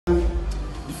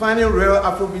defining real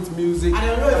Afrobeat music in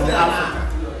Africa.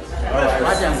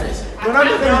 We're not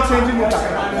going to be changing it.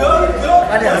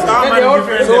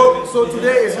 So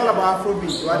today is all about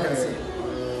Afrobeat. What do I say?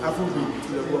 Afrobeat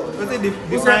to the world.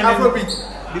 Afrobeat.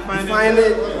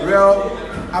 Defining real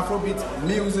Afrobeat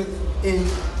music in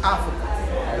Africa.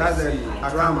 That's a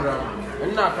drama.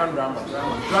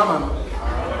 Drama.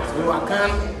 So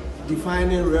Akhan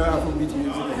defining real Afrobeat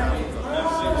music in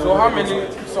Africa. So how many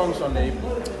songs on the EP?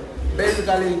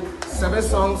 Basically 7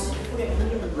 songs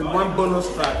with 1 bonus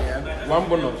track. Yeah. 1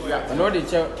 bonus. Yeah. I know they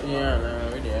check.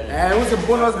 And it's a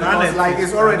bonus because like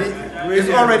it's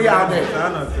already out there.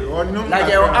 Like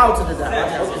they're out to the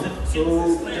dance. So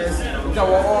just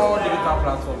all digital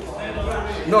platforms.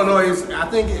 No, I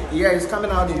think it's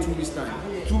coming out in 2 weeks time.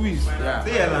 2 weeks.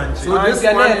 Yeah. So this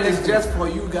one is just for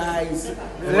you guys.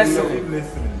 Listening.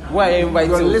 Why invite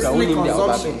your listening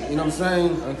consumption? You know what I'm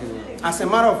saying? Okay. As a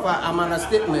matter of fact, I'm on a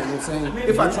statement. I'm saying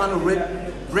if I'm trying to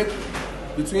break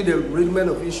between the rhythm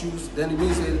of issues, then it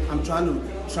means that I'm trying to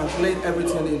translate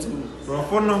everything into. Bro.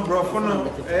 What's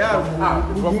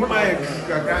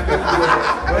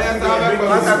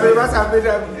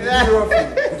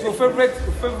your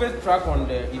favorite track on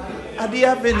the EP? We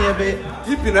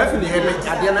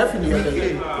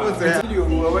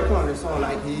were working on the song,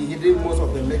 like he did most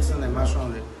of the mixing and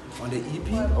mastering on the EP.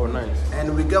 Oh, nice.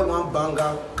 And we got 1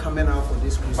 banger coming out for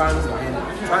this Christmas.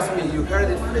 And trust me, you heard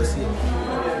it first here.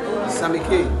 Sammy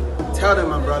K, tell them,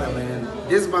 my brother, man,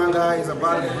 this banger is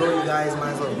about to blow you guys'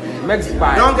 minds up,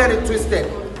 man. Don't get it twisted.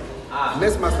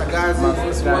 Miss Master Garzy,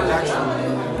 this one action,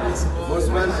 man. Most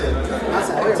man,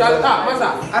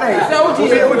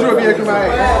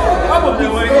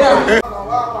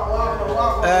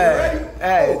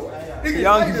 Hey,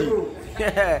 Young G.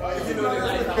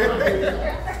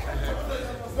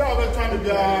 Trying to be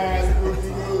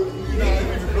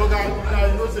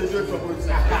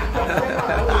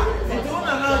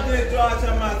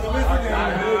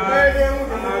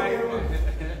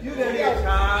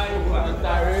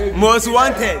Most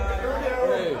wanted.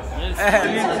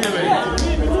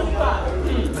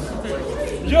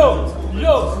 Yo.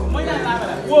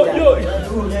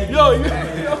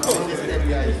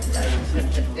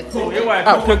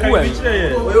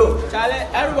 Charlie,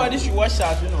 everybody should watch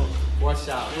out, you know. Watch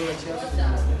out.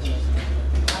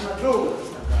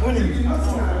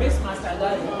 Miss Master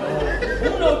Garzy.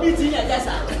 Who know beating your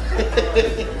dessa?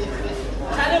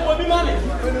 Charlie, Bobby, mommy.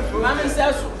 Mommy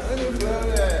says so.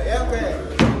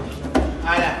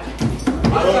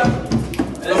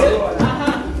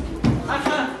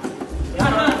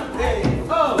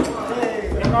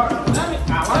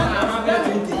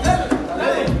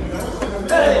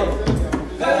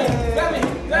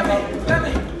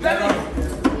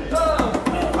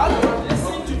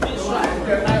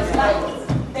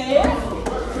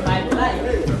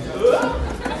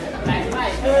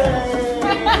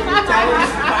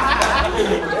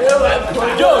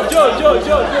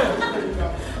 Joe.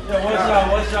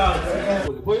 Watch out.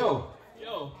 Poyoo,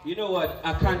 you know what?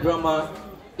 Akhan drama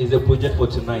is a project for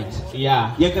tonight.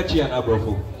 Yeah.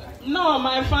 Bro. No,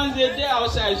 my fans, they're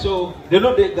outside, so. They're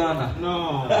not there, Ghana.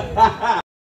 No.